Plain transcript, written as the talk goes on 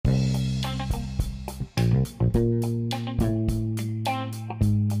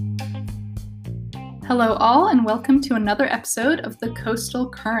Hello all, and welcome to another episode of The Coastal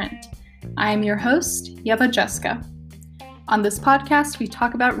Current. I am your host, Yeva Jessica. On this podcast, we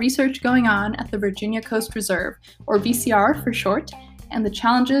talk about research going on at the Virginia Coast Reserve, or VCR for short, and the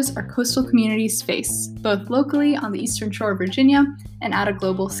challenges our coastal communities face, both locally on the eastern shore of Virginia and at a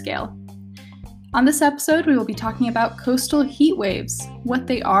global scale. On this episode, we will be talking about coastal heat waves, what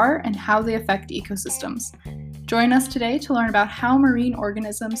they are and how they affect ecosystems. Join us today to learn about how marine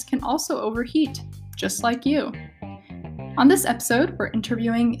organisms can also overheat, just like you. On this episode, we're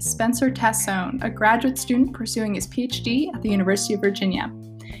interviewing Spencer Tassone, a graduate student pursuing his PhD at the University of Virginia.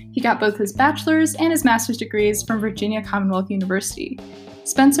 He got both his bachelor's and his master's degrees from Virginia Commonwealth University.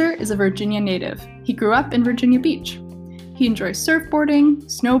 Spencer is a Virginia native. He grew up in Virginia Beach. He enjoys surfboarding,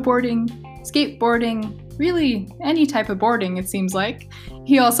 snowboarding, skateboarding, really any type of boarding, it seems like.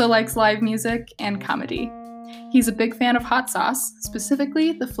 He also likes live music and comedy. He's a big fan of hot sauce,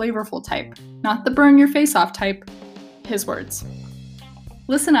 specifically the flavorful type, not the burn your face off type. His words.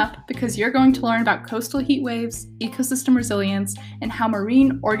 Listen up, because you're going to learn about coastal heat waves, ecosystem resilience, and how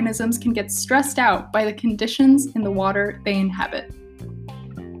marine organisms can get stressed out by the conditions in the water they inhabit.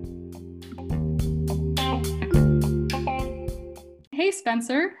 Hey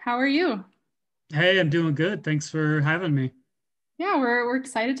Spencer, how are you? Hey, I'm doing good. Thanks for having me. Yeah, we're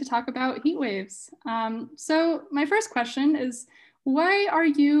excited to talk about heat waves. So my first question is, why are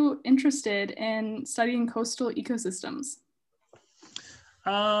you interested in studying coastal ecosystems?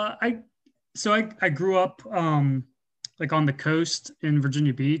 I grew up like on the coast in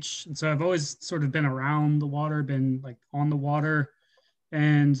Virginia Beach, and so I've always sort of been around the water, been like on the water,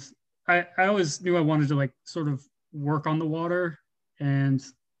 and I always knew I wanted to like sort of work on the water. And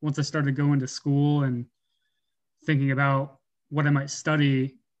once I started going to school and thinking about what I might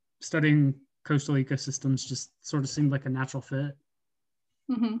study, studying coastal ecosystems just sort of seemed like a natural fit.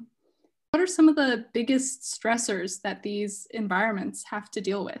 Mm-hmm. What are some of the biggest stressors that these environments have to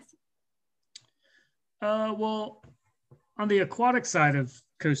deal with? Well, on the aquatic side of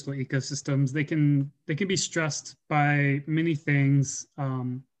coastal ecosystems, they can be stressed by many things,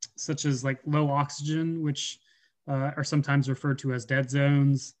 such as like low oxygen, which are sometimes referred to as dead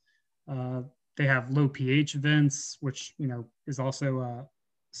zones. They have low pH vents, which is also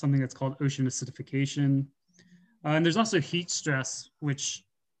something that's called ocean acidification. And there's also heat stress, which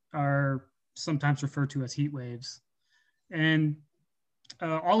are sometimes referred to as heat waves. And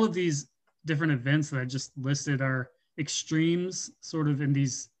all of these different events that I just listed are extremes sort of in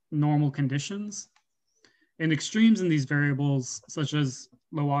these normal conditions. And extremes in these variables, such as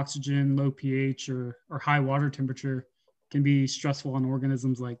low oxygen, low pH, or high water temperature, can be stressful on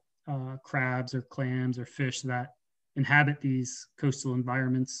organisms like crabs or clams or fish that inhabit these coastal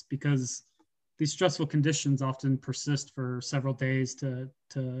environments, because these stressful conditions often persist for several days to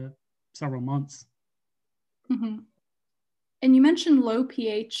several months. Mm-hmm. And you mentioned low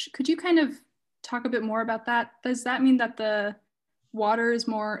pH. Could you kind of talk a bit more about that? Does that mean that the water is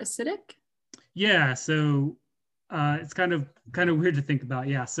more acidic? Yeah, so it's kind of weird to think about.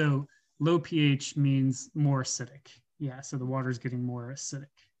 Yeah, so low pH means more acidic. Yeah, so the water is getting more acidic.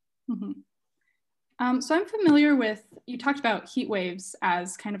 Mm-hmm. So I'm familiar with, you talked about heat waves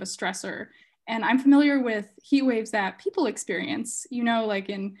as kind of a stressor, and I'm familiar with heat waves that people experience, like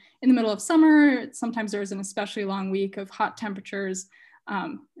in the middle of summer. Sometimes there's an especially long week of hot temperatures,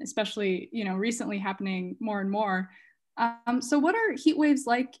 especially, recently happening more and more. So what are heat waves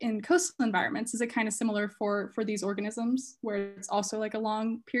like in coastal environments? Is it kind of similar for these organisms where it's also like a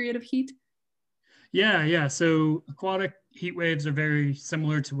long period of heat? Yeah. So aquatic heat waves are very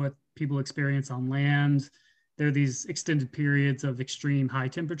similar to what people experience on land. They're these extended periods of extreme high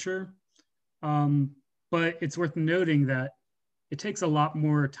temperature. But it's worth noting that it takes a lot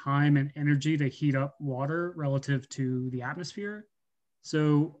more time and energy to heat up water relative to the atmosphere.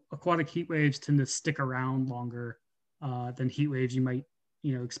 So aquatic heat waves tend to stick around longer than heat waves you might,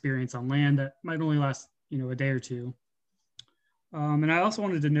 experience on land that might only last, a day or two. And I also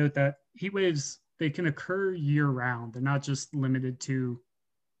wanted to note that heat waves, they can occur year round. They're not just limited to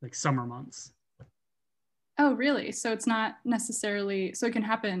like summer months. Oh, really? So it's not necessarily, so it can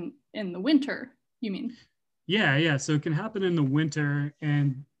happen in the winter, you mean? Yeah. So it can happen in the winter.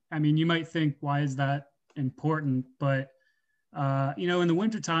 And I mean, you might think, why is that important? But, in the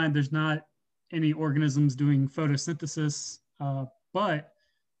wintertime, there's not any organisms doing photosynthesis, but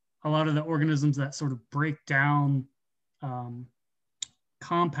a lot of the organisms that sort of break down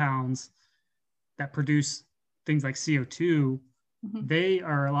compounds that produce things like CO2, they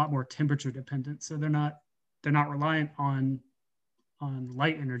are a lot more temperature dependent. So they're not reliant on on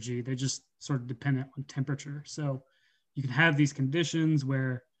light energy. They're just sort of dependent on temperature. So you can have these conditions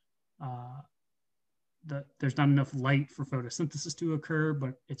where there's not enough light for photosynthesis to occur,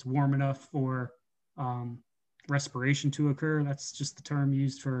 but it's warm enough for respiration to occur. That's just the term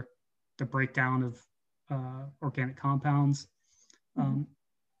used for the breakdown of organic compounds. And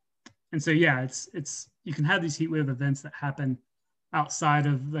so, yeah, it's you can have these heat wave events that happen outside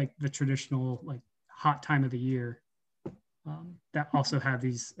of like the traditional like hot time of the year that also have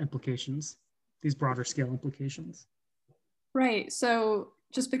these implications, these broader scale implications. Right. So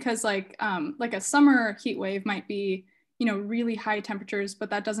just because like a summer heat wave might be, you know, really high temperatures, but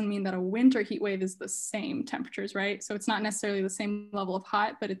that doesn't mean that a winter heat wave is the same temperatures, right? So it's not necessarily the same level of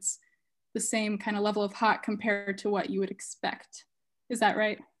hot, but it's the same kind of level of hot compared to what you would expect. Is that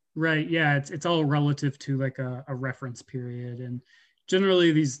right? Right. Yeah. It's all relative to like a reference period, and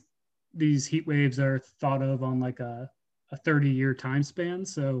generally these heat waves are thought of on like a 30-year time span.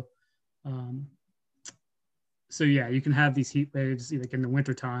 So so yeah, you can have these heat waves like in the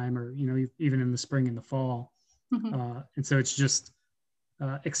wintertime or, you know, even in the spring and the fall. And so it's just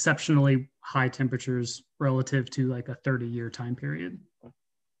exceptionally high temperatures relative to like a 30-year time period.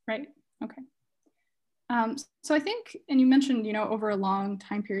 Right. Okay. So I think, and you mentioned, you know, over a long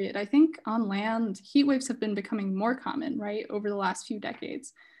time period, I think on land, heat waves have been becoming more common, right, over the last few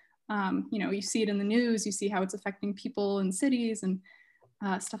decades. You know, you see it in the news, you see how it's affecting people in cities and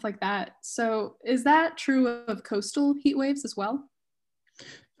stuff like that. So is that true of coastal heat waves as well?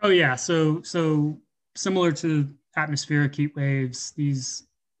 Oh yeah, so similar to atmospheric heat waves, these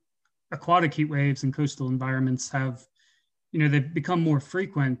aquatic heat waves in coastal environments have, you know, they've become more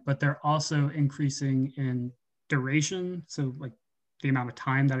frequent, but they're also increasing in duration. So like the amount of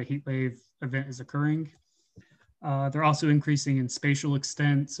time that a heat wave event is occurring. They're also increasing in spatial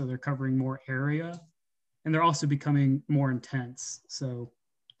extent, so they're covering more area, and they're also becoming more intense. So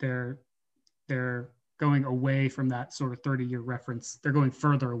they're going away from that sort of 30-year reference. They're going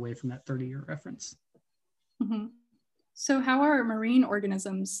further away from that 30-year reference. Mm-hmm. So how are marine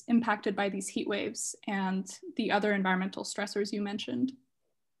organisms impacted by these heat waves and the other environmental stressors you mentioned?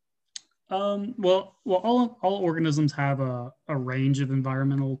 Well, all organisms have a range of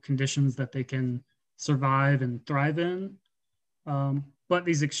environmental conditions that they can survive and thrive in. But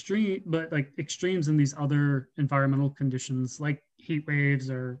extremes in these other environmental conditions, like heat waves,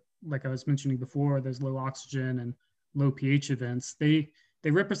 or like I was mentioning before, there's low oxygen and low pH events. They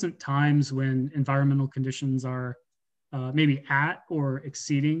represent times when environmental conditions are maybe at or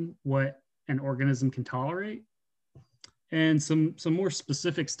exceeding what an organism can tolerate. And some more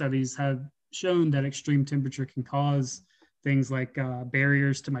specific studies have shown that extreme temperature can cause things like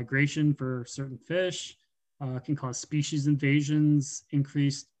barriers to migration for certain fish, can cause species invasions,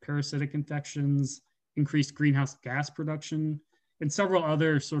 increased parasitic infections, increased greenhouse gas production, and several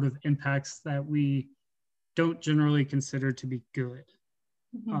other sort of impacts that we don't generally consider to be good.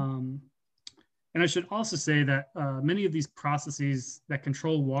 And I should also say that many of these processes that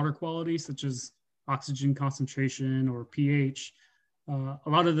control water quality, such as oxygen concentration or pH, a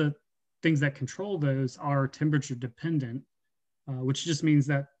lot of the things that control those are temperature dependent, which just means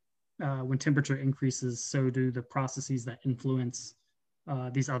that when temperature increases, so do the processes that influence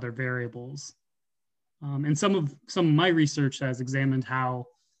these other variables. And some of my research has examined how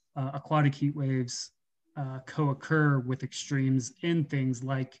aquatic heat waves co-occur with extremes in things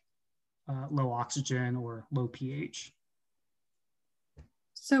like low oxygen or low pH.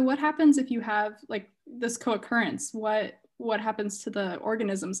 So what happens if you have like this co-occurrence? What happens to the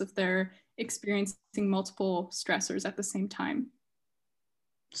organisms if they're experiencing multiple stressors at the same time?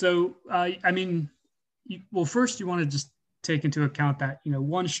 So, I mean, well, first you want to just take into account that, you know,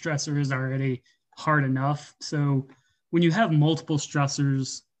 one stressor is already hard enough. So when you have multiple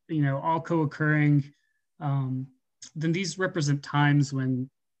stressors, you know, all co-occurring, then these represent times when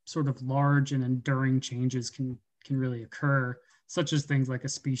sort of large and enduring changes can really occur, such as things like a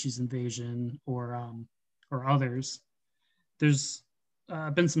species invasion or others. There's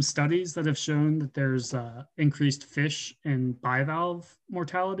been some studies that have shown that there's increased fish and bivalve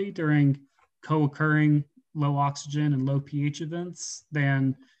mortality during co-occurring low oxygen and low pH events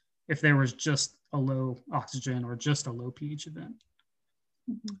than if there was just a low oxygen or just a low pH event.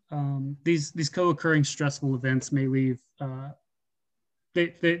 These co-occurring stressful events may leave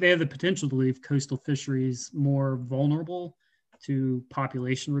they have the potential to leave coastal fisheries more vulnerable to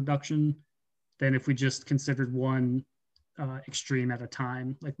population reduction than if we just considered one extreme at a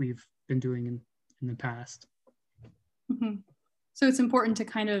time, like we've been doing in the past. So it's important to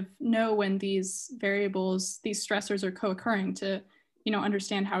kind of know when these variables, these stressors are co-occurring to, you know,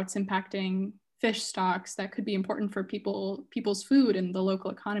 understand how it's impacting fish stocks that could be important for people's food and the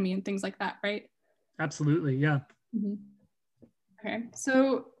local economy and things like that, right? Absolutely, yeah. Mm-hmm. Okay,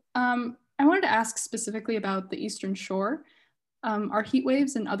 so I wanted to ask specifically about the Eastern Shore. Are heat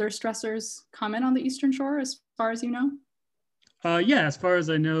waves and other stressors common on the Eastern Shore, as far as you know? Yeah, as far as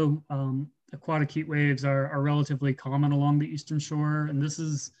I know, aquatic heat waves are relatively common along the Eastern Shore, and this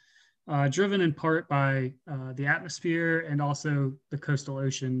is driven in part by the atmosphere and also the coastal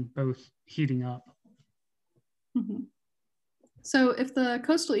ocean both heating up. Mm-hmm. So if the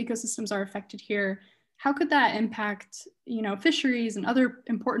coastal ecosystems are affected here, how could that impact, fisheries and other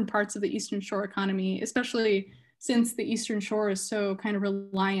important parts of the Eastern Shore economy, especially since the Eastern Shore is so kind of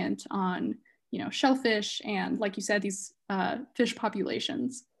reliant on, shellfish and, like you said, these fish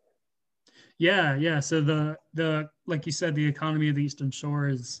populations? Yeah. So the like you said, the economy of the Eastern Shore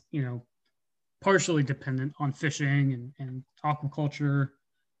is partially dependent on fishing and aquaculture.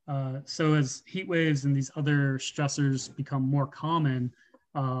 So as heat waves and these other stressors become more common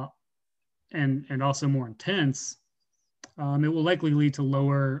and also more intense, it will likely lead to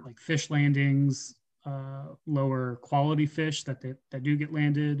lower like fish landings, lower quality fish that do get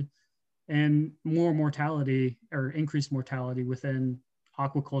landed, and more mortality or increased mortality within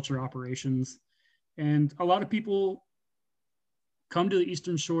aquaculture operations. And a lot of people come to the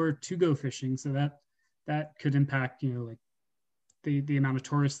Eastern Shore to go fishing, so that could impact like the amount of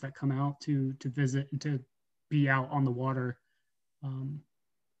tourists that come out to visit and to be out on the water. Um,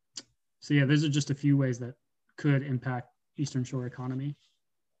 so yeah, those are just a few ways that could impact Eastern Shore economy.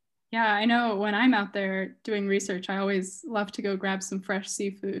 Yeah, I know when I'm out there doing research, I always love to go grab some fresh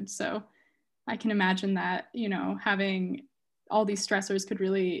seafood. So I can imagine that, having all these stressors could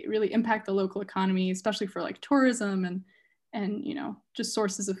really, really impact the local economy, especially for like tourism and just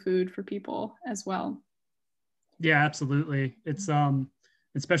sources of food for people as well. Yeah, absolutely. It's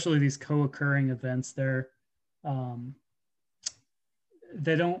especially these co-occurring events. Um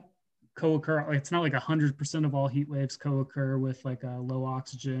they don't co-occur. It's not like 100% of all heat waves co-occur with like a low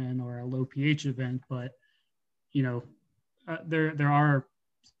oxygen or a low pH event, but you know, there are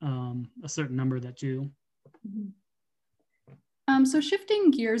a certain number that do. Mm-hmm. So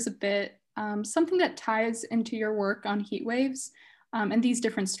shifting gears a bit, something that ties into your work on heat waves and these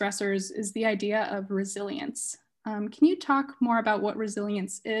different stressors is the idea of resilience. Can you talk more about what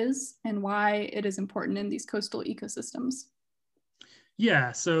resilience is and why it is important in these coastal ecosystems?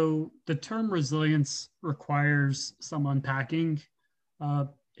 Yeah, so the term resilience requires some unpacking. Uh,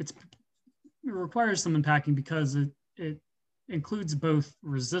 it requires some unpacking because it includes both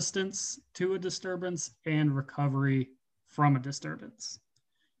resistance to a disturbance and recovery from a disturbance.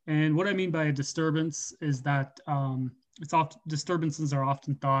 And what I mean by a disturbance is that it's often disturbances are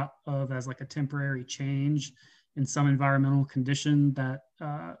often thought of as like a temporary change in some environmental condition that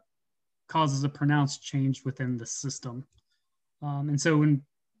causes a pronounced change within the system. And so when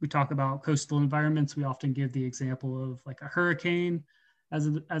we talk about coastal environments, we often give the example of like a hurricane as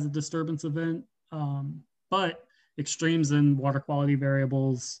a disturbance event. But extremes in water quality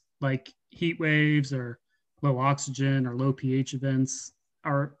variables like heat waves or low oxygen or low pH events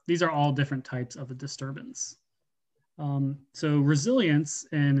these are all different types of a disturbance. So resilience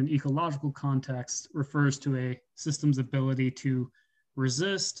in an ecological context refers to a system's ability to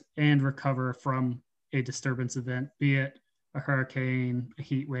resist and recover from a disturbance event, be it a hurricane, a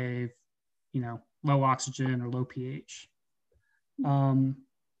heat wave, low oxygen or low pH. And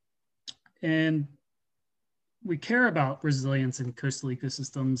we care about resilience in coastal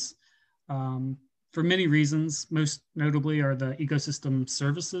ecosystems for many reasons. Most notably are the ecosystem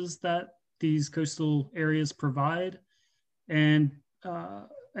services that these coastal areas provide. And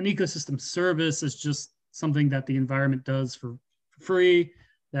an ecosystem service is just something that the environment does for free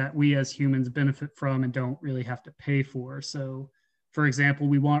that we as humans benefit from and don't really have to pay for. So, for example,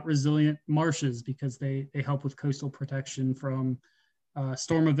 we want resilient marshes because they help with coastal protection from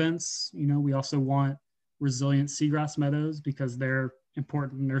storm events. We also want resilient seagrass meadows because they're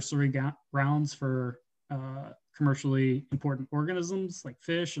important nursery grounds for commercially important organisms like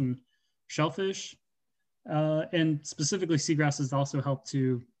fish and shellfish. And specifically, seagrasses also help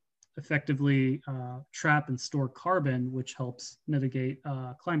to effectively trap and store carbon, which helps mitigate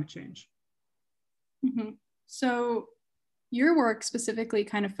climate change. Mm-hmm. So your work specifically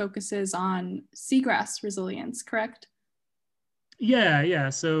kind of focuses on seagrass resilience, correct? Yeah.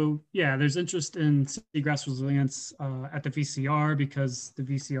 So there's interest in seagrass resilience at the VCR because the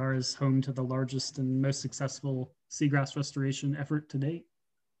VCR is home to the largest and most successful seagrass restoration effort to date.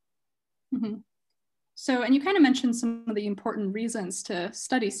 Mm-hmm. So, and you kind of mentioned some of the important reasons to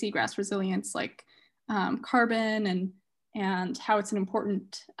study seagrass resilience, like carbon and and how it's an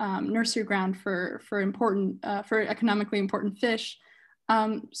important nursery ground for economically important fish.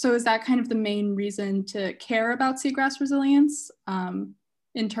 So is that kind of the main reason to care about seagrass resilience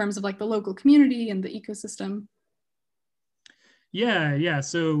in terms of like the local community and the ecosystem? Yeah.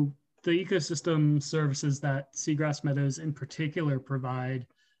 So the ecosystem services that seagrass meadows in particular provide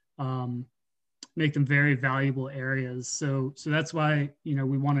um, make them very valuable areas. So that's why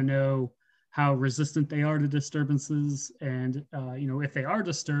we want to know how resistant they are to disturbances, and if they are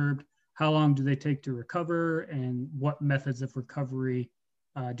disturbed, how long do they take to recover, and what methods of recovery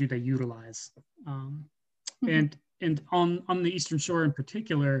do they utilize? Mm-hmm. And on the eastern shore in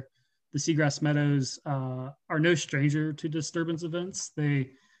particular, the seagrass meadows are no stranger to disturbance events. They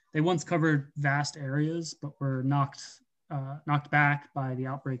once covered vast areas, but were knocked back by the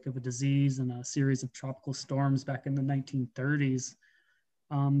outbreak of a disease and a series of tropical storms back in the 1930s.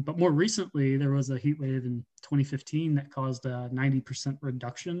 But more recently, there was a heat wave in 2015 that caused a 90%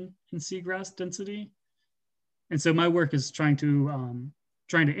 reduction in seagrass density. And so my work is trying to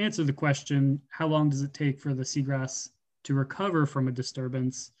answer the question: how long does it take for the seagrass to recover from a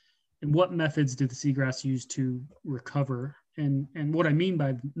disturbance, and what methods do the seagrass use to recover? And what I mean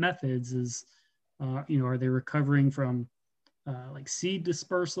by methods is, are they recovering from like seed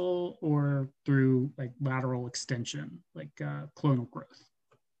dispersal or through like lateral extension, like clonal growth?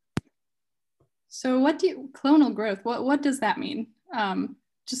 So clonal growth, what does that mean?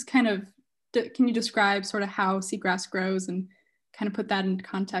 Just kind of, can you describe sort of how seagrass grows and kind of put that into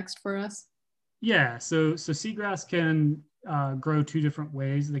context for us? Yeah, so seagrass can grow two different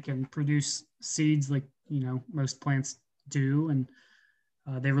ways. They can produce seeds like most plants do, and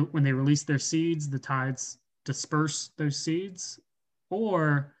when they release their seeds, the tides disperse those seeds.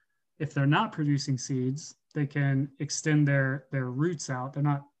 Or if they're not producing seeds, they can extend their roots out. They're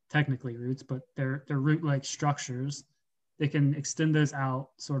not technically roots, but they're root-like structures. They can extend those out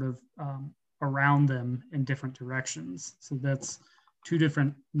sort of around them in different directions. So that's two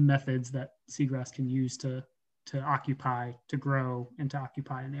different methods that seagrass can use to grow, and to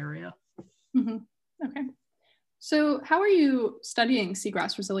occupy an area. Mm-hmm. Okay. So how are you studying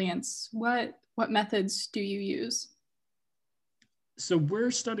seagrass resilience? What methods do you use? So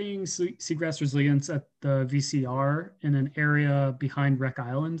we're studying seagrass resilience at the VCR in an area behind Wreck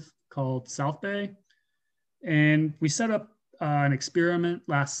Island called South Bay. And we set up an experiment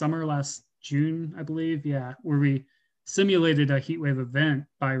last June, I believe, where we simulated a heat wave event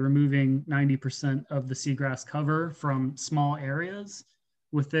by removing 90% of the seagrass cover from small areas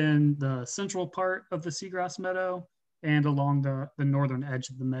within the central part of the seagrass meadow and along the northern edge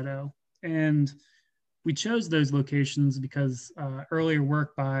of the meadow. And we chose those locations because earlier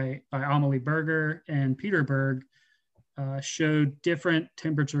work by Amelie Berger and Peter Berg showed different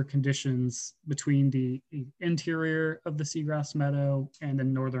temperature conditions between the interior of the seagrass meadow and the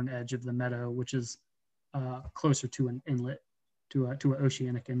northern edge of the meadow, which is closer to an inlet, to an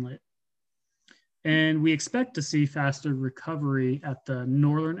oceanic inlet. And we expect to see faster recovery at the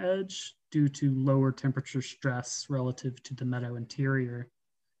northern edge due to lower temperature stress relative to the meadow interior.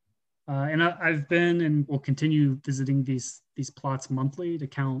 And I've been and will continue visiting these plots monthly to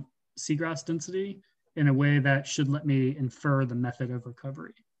count seagrass density in a way that should let me infer the method of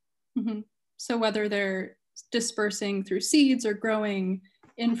recovery. Mm-hmm. So whether they're dispersing through seeds or growing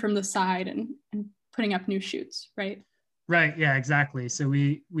in from the side and putting up new shoots, right? Right. Yeah, exactly. So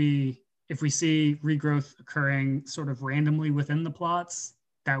we if we see regrowth occurring sort of randomly within the plots,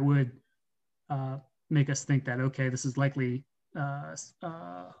 that would make us think that, okay, this is likely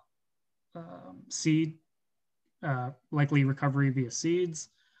seed, likely recovery via seeds.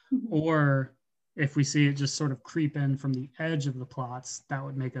 Mm-hmm. Or if we see it just sort of creep in from the edge of the plots, that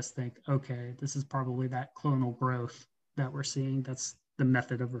would make us think, okay, this is probably that clonal growth that we're seeing. That's the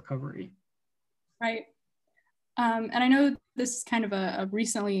method of recovery. Right. And I know this is kind of a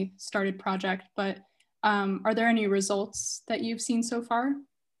recently started project, but are there any results that you've seen so far?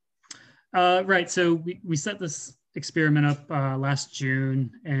 Right. So we set this experiment up last June,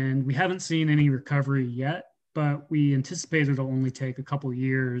 and we haven't seen any recovery yet, but we anticipate it'll only take a couple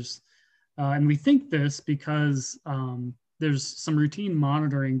years. And we think this because there's some routine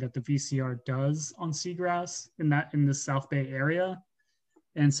monitoring that the VCR does on seagrass in the South Bay area.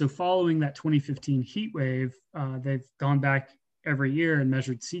 And so following that 2015 heat wave, they've gone back every year and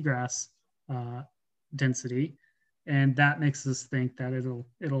measured seagrass density. And that makes us think that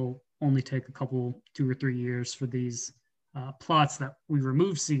it'll only take a couple, 2 or 3 years for these plots that we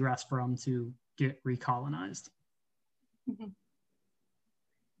remove seagrass from to get recolonized. Mm-hmm.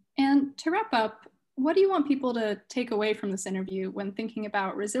 And to wrap up, what do you want people to take away from this interview when thinking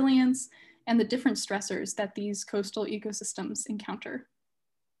about resilience and the different stressors that these coastal ecosystems encounter?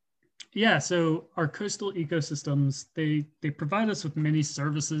 Yeah, so our coastal ecosystems, they provide us with many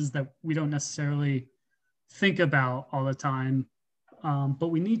services that we don't necessarily think about all the time. But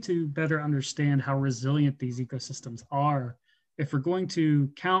we need to better understand how resilient these ecosystems are if we're going to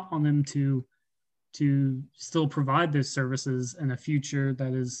count on them to still provide those services in a future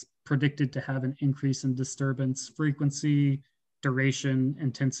that is predicted to have an increase in disturbance frequency, duration,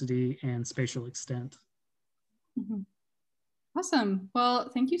 intensity, and spatial extent. Mm-hmm. Awesome. Well,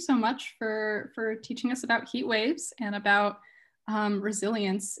 thank you so much for teaching us about heat waves and about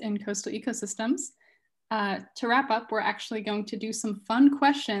resilience in coastal ecosystems. To wrap up, we're actually going to do some fun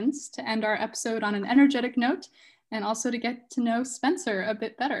questions to end our episode on an energetic note and also to get to know Spencer a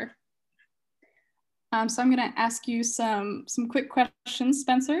bit better. So I'm going to ask you some quick questions,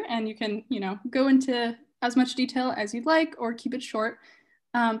 Spencer, and you can, go into as much detail as you'd like or keep it short.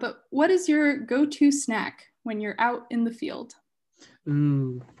 But what is your go-to snack when you're out in the field?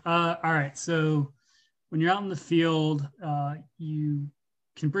 Ooh, all right. So when you're out in the field, you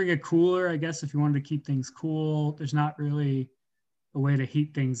can bring a cooler, I guess, if you wanted to keep things cool. There's not really a way to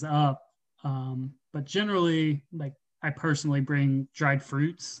heat things up. But generally, like I personally bring dried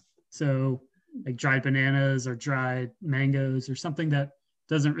fruits. So like dried bananas or dried mangoes or something that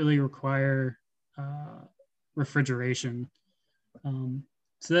doesn't really require refrigeration.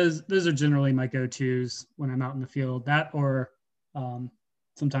 So those are generally my go-tos when I'm out in the field. That or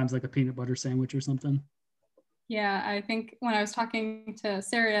sometimes like a peanut butter sandwich or something. Yeah, I think when I was talking to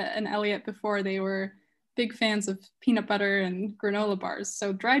Sarah and Elliot before, they were big fans of peanut butter and granola bars.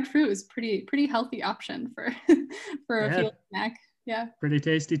 So dried fruit is pretty healthy option for for a field snack. Yeah, pretty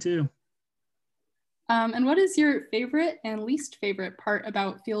tasty too. And what is your favorite and least favorite part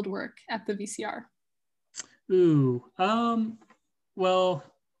about field work at the VCR? Ooh, well,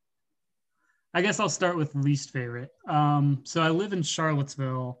 I guess I'll start with least favorite. So I live in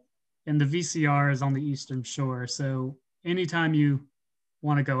Charlottesville, and the VCR is on the Eastern Shore. So anytime you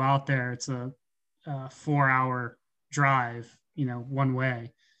want to go out there, it's a 4-hour drive, one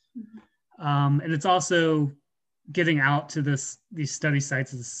way. And it's also getting out to these study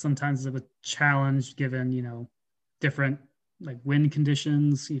sites is sometimes a challenge given, different like wind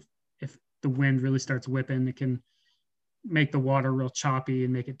conditions. If the wind really starts whipping, it can make the water real choppy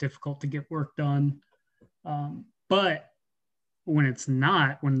and make it difficult to get work done. But when it's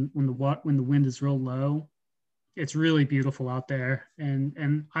not, when the wind is real low, it's really beautiful out there.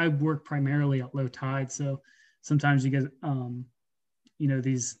 And I work primarily at low tide, so sometimes you get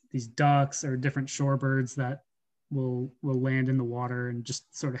these ducks or different shorebirds that will land in the water and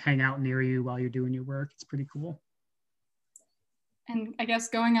just sort of hang out near you while you're doing your work. It's pretty cool. And I guess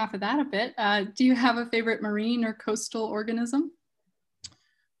going off of that a bit, do you have a favorite marine or coastal organism?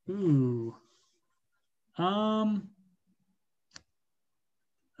 Ooh. I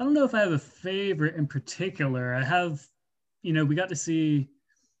don't know if I have a favorite in particular. I have, we got to see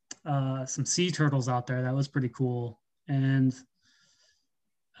some sea turtles out there. That was pretty cool. And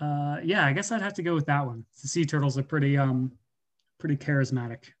yeah, I guess I'd have to go with that one. The sea turtles are pretty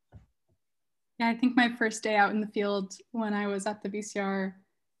charismatic. Yeah, I think my first day out in the field when I was at the VCR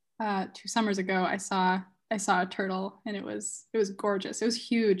 2 summers ago, I saw a turtle, and it was gorgeous. It was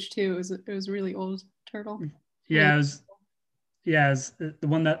huge too. It was a really old turtle. Yeah, it was the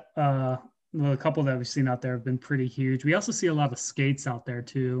one that well, a couple that we've seen out there have been pretty huge. We also see a lot of skates out there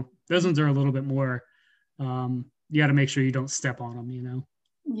too. Those ones are a little bit more. You got to make sure you don't step on them.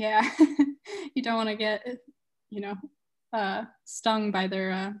 Yeah, you don't want to get stung by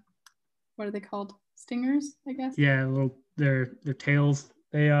their what are they called? Stingers, I guess. Yeah, their tails.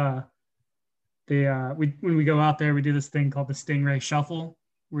 When we go out there, we do this thing called the stingray shuffle,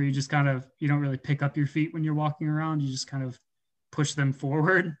 where you just you don't really pick up your feet when you're walking around. You just kind of push them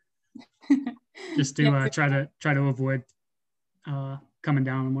forward, just to try to avoid coming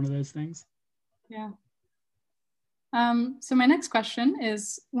down on one of those things. Yeah. So my next question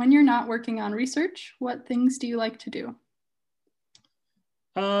is, when you're not working on research, what things do you like to do?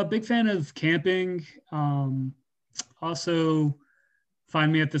 Big fan of camping. Also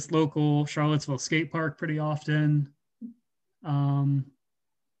find me at this local Charlottesville skate park pretty often.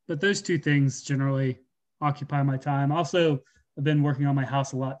 But those two things generally occupy my time. Also, I've been working on my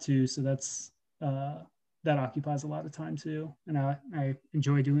house a lot too, so that occupies a lot of time too, and I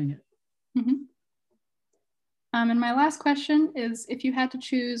enjoy doing it. Mm-hmm. And my last question is, if you had to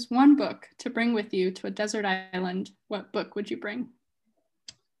choose one book to bring with you to a desert island, what book would you bring?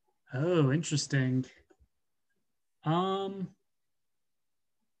 Oh, interesting.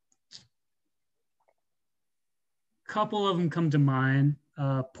 Couple of them come to mind.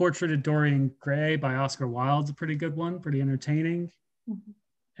 Portrait of Dorian Gray by Oscar Wilde's a pretty good one, pretty entertaining.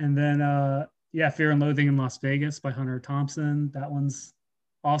 Mm-hmm. And then, Fear and Loathing in Las Vegas by Hunter Thompson. That one's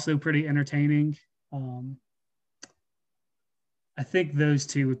also pretty entertaining. I think those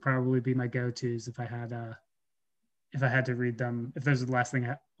two would probably be my go-tos if I had to read them. If those are the last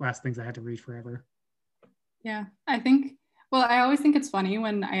things I had to read forever. Yeah, I always think it's funny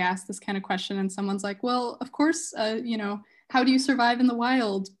when I ask this kind of question and someone's like, well, of course, how do you survive in the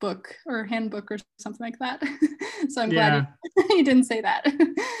wild book or handbook or something like that? So I'm glad you didn't say that.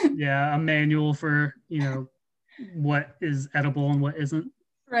 Yeah, a manual for, what is edible and what isn't.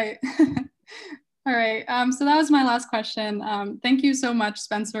 Right. All right. So that was my last question. Thank you so much,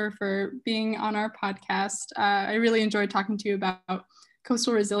 Spencer, for being on our podcast. I really enjoyed talking to you about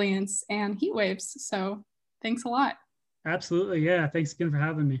coastal resilience and heat waves. So thanks a lot. Absolutely. Yeah. Thanks again for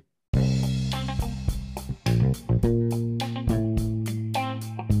having me.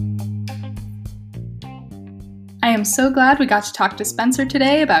 I am so glad we got to talk to Spencer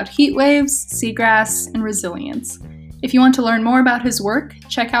today about heat waves, seagrass, and resilience. If you want to learn more about his work,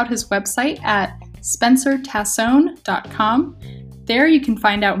 check out his website at spencertassone.com. There you can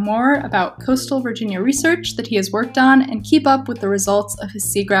find out more about coastal Virginia research that he has worked on and keep up with the results of his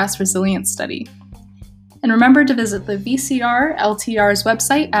seagrass resilience study. And remember to visit the VCR LTR's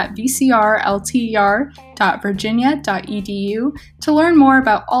website at vcrltr.virginia.edu to learn more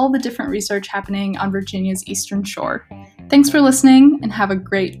about all the different research happening on Virginia's Eastern Shore. Thanks for listening and have a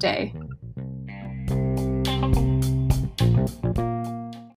great day.